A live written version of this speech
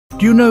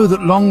Do you know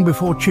that long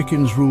before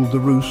chickens ruled the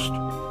roost,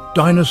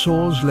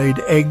 dinosaurs laid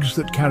eggs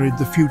that carried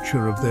the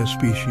future of their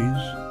species?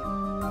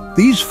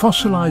 These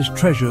fossilized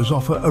treasures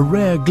offer a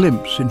rare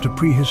glimpse into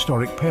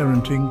prehistoric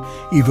parenting,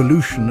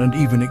 evolution, and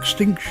even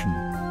extinction.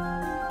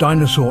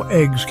 Dinosaur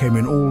eggs came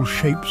in all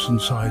shapes and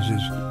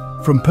sizes,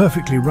 from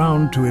perfectly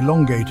round to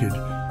elongated.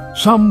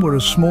 Some were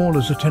as small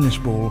as a tennis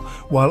ball,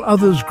 while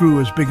others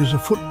grew as big as a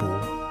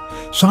football.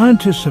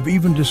 Scientists have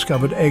even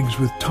discovered eggs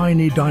with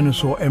tiny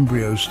dinosaur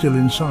embryos still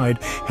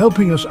inside,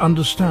 helping us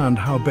understand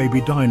how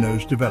baby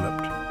dinos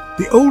developed.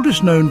 The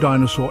oldest known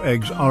dinosaur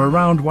eggs are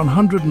around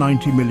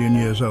 190 million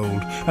years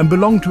old and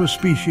belong to a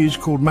species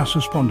called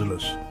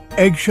Massospondylus.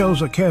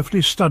 Eggshells are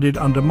carefully studied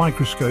under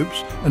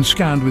microscopes and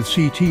scanned with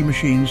CT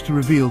machines to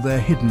reveal their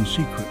hidden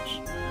secrets.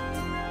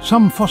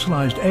 Some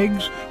fossilized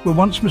eggs were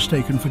once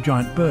mistaken for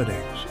giant bird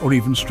eggs or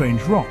even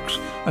strange rocks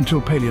until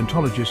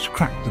paleontologists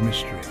cracked the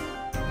mystery.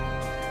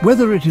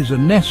 Whether it is a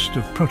nest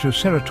of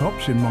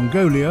protoceratops in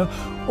Mongolia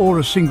or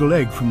a single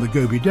egg from the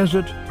Gobi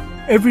desert,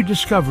 every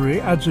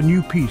discovery adds a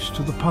new piece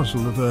to the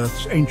puzzle of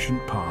Earth's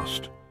ancient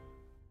past.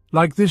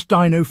 Like this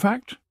dino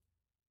fact?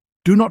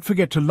 Do not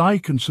forget to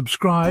like and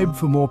subscribe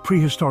for more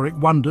prehistoric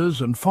wonders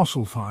and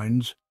fossil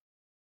finds.